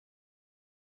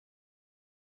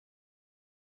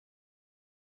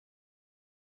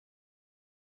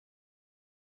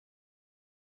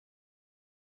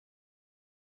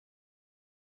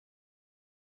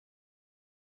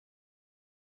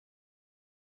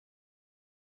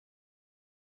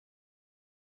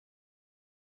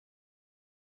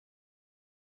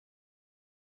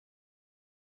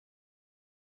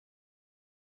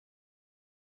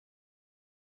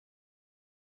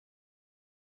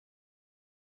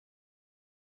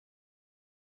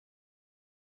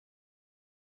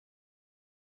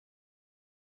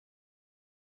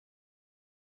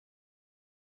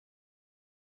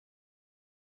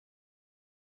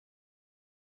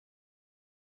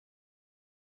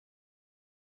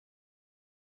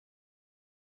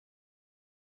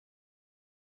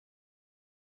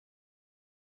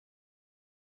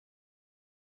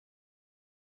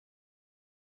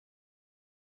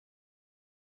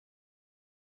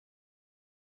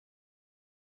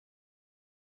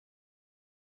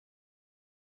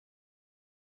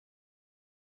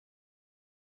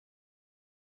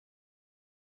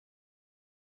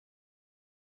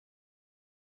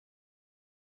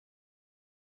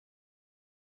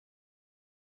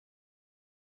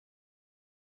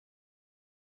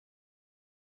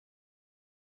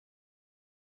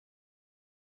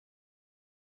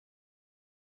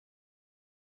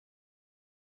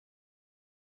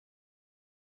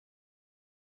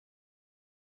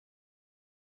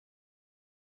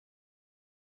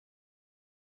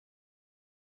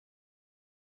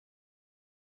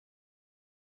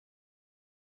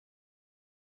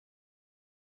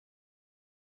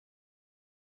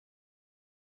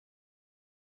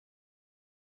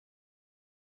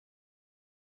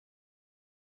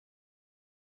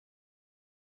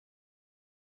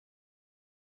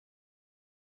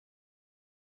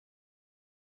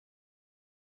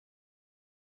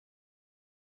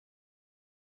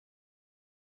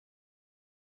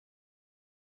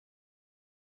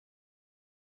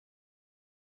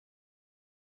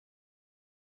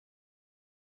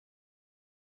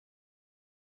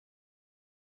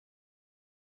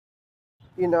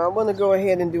I'm going to go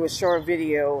ahead and do a short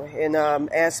video and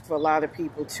ask for a lot of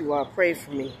people to pray for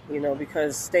me,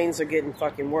 because things are getting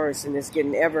fucking worse and it's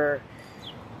getting ever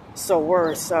so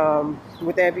worse.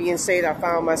 With that being said, I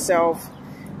found myself,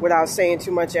 without saying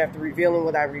too much, after revealing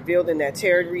what I revealed in that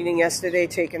tarot reading yesterday,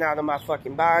 taken out of my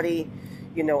fucking body,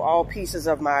 all pieces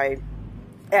of my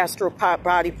astral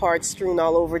body parts strewn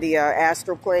all over the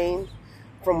astral plane.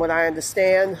 From what I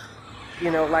understand,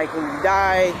 like when you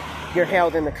die, you're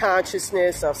held in the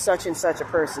consciousness of such and such a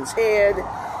person's head.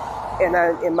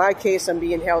 And in my case, I'm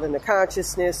being held in the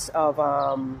consciousness of,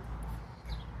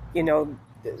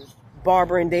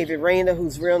 Barbara and David Rayner,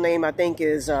 whose real name I think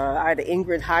is either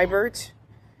Ingrid Heibert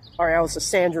or else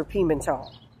Sandra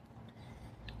Pimentel.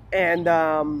 And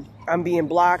I'm being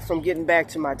blocked from getting back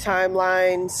to my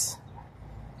timelines,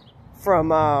 from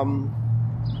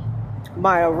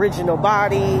my original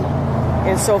body,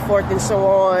 and so forth and so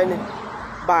on,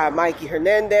 by Mikey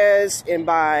Hernandez, and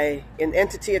by an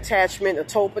entity attachment, a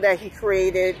tulpa that he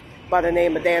created by the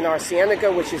name of Dan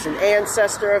Arcienega, which is an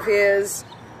ancestor of his.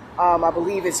 I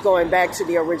believe it's going back to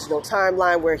the original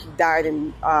timeline where he died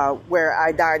where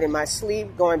I died in my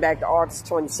sleep, going back to August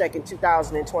 22nd,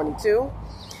 2022.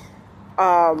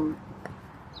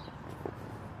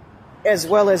 As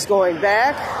well as going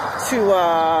back to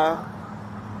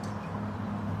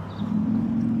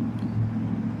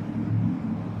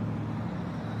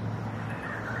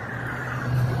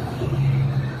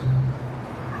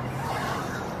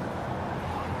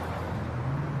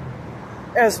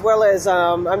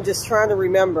I'm just trying to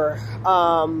remember,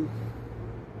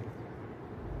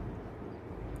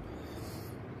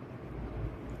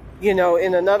 in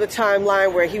another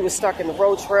timeline where he was stuck in the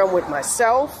roach realm with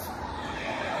myself.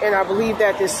 And I believe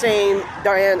that this same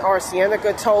Diane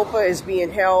Arcienega tulpa is being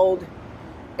held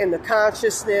in the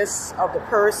consciousness of the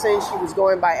person. She was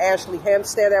going by Ashley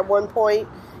Hempstead at one point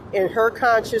in her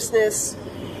consciousness,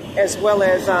 as well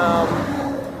as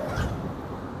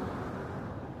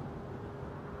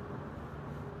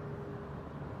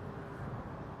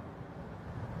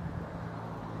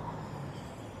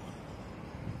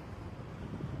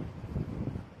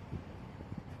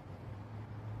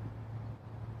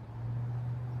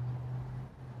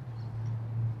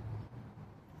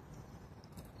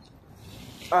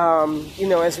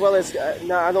as well as,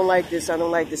 no, I don't like this. I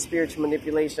don't like this spiritual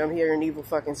manipulation. I'm hearing evil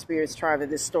fucking spirits trying to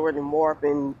distort and warp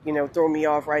and, throw me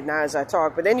off right now as I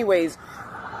talk. But anyways,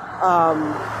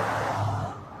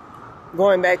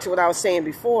 going back to what I was saying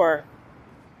before,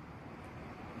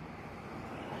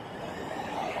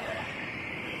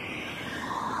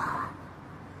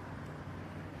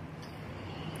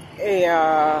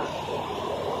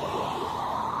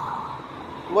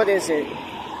 what is it?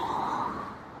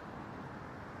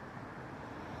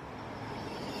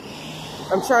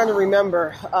 I'm trying to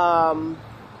remember.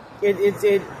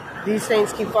 These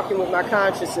things keep fucking with my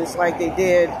consciousness like they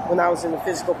did when I was in the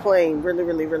physical plane. Really,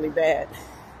 really, really bad.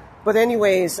 But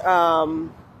anyways,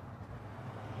 I'm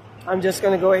just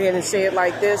going to go ahead and say it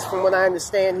like this. From what I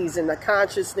understand, he's in the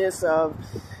consciousness of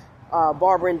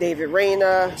Barbara and David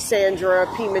Rayner, Sandra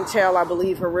Pimentel, I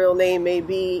believe her real name may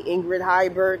be Ingrid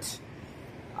Heibert.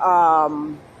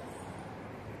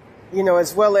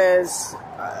 As well as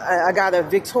I got a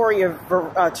Victoria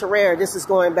Terrere. This is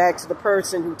going back to the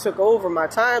person who took over my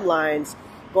timelines,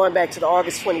 going back to the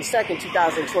August 22nd,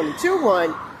 2022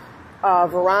 one,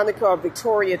 Veronica or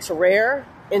Victoria Terrere,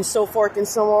 and so forth and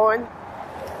so on.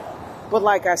 But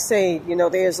like I say,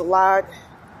 there's a lot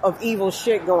of evil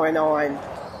shit going on.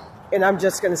 And I'm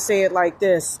just going to say it like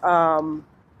this. I'm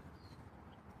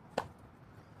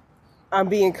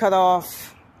being cut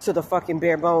off to the fucking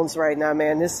bare bones right now,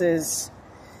 man. This is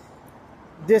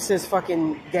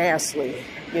fucking ghastly.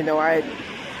 I'm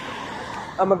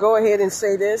gonna go ahead and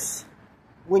say this.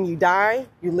 When you die,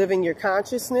 you live in your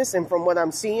consciousness, and from what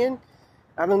I'm seeing,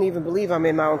 I don't even believe I'm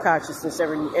in my own consciousness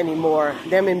anymore.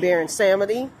 Them and Baron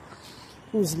Samedi,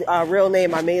 whose real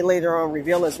name I may later on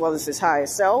reveal, as well as his higher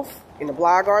self, in a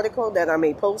blog article that I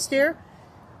may post here,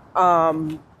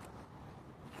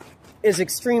 is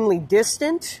extremely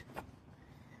distant.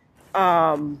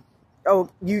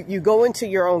 You go into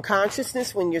your own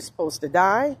consciousness when you're supposed to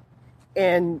die.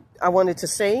 And I wanted to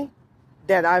say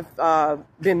that I've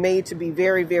been made to be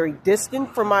very, very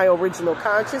distant from my original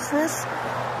consciousness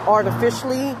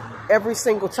artificially. Every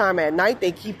single time at night,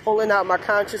 they keep pulling out my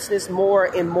consciousness more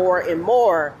and more and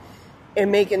more, and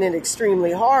making it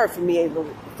extremely hard for me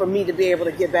to be able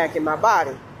to get back in my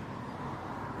body.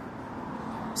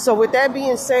 So with that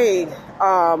being said,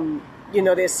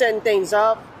 they're setting things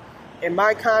up in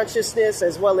my consciousness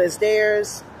as well as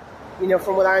theirs.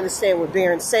 From what I understand with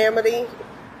Baron Samedi,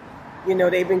 You know,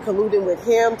 they've been colluding with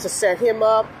him to set him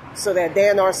up so that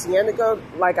Dan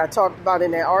Arcienega, like I talked about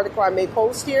in that article I made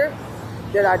post here,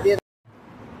 that I did.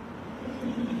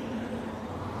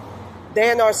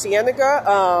 Dan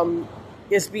Arcienega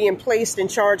is being placed in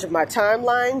charge of my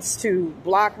timelines to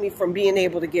block me from being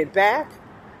able to get back.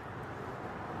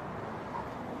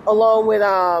 Along with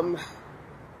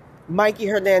Mikey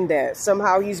Hernandez.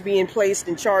 Somehow he's being placed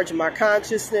in charge of my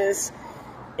consciousness,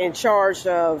 in charge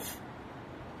of,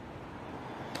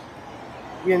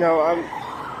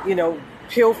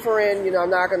 pilfering. I'm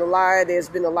not going to lie. There's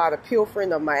been a lot of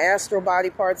pilfering of my astral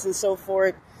body parts and so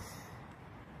forth.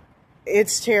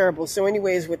 It's terrible. So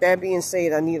anyways, with that being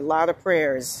said, I need a lot of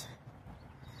prayers.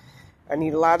 I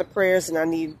need a lot of prayers, and I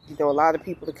need, a lot of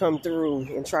people to come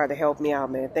through and try to help me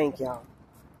out, man. Thank y'all.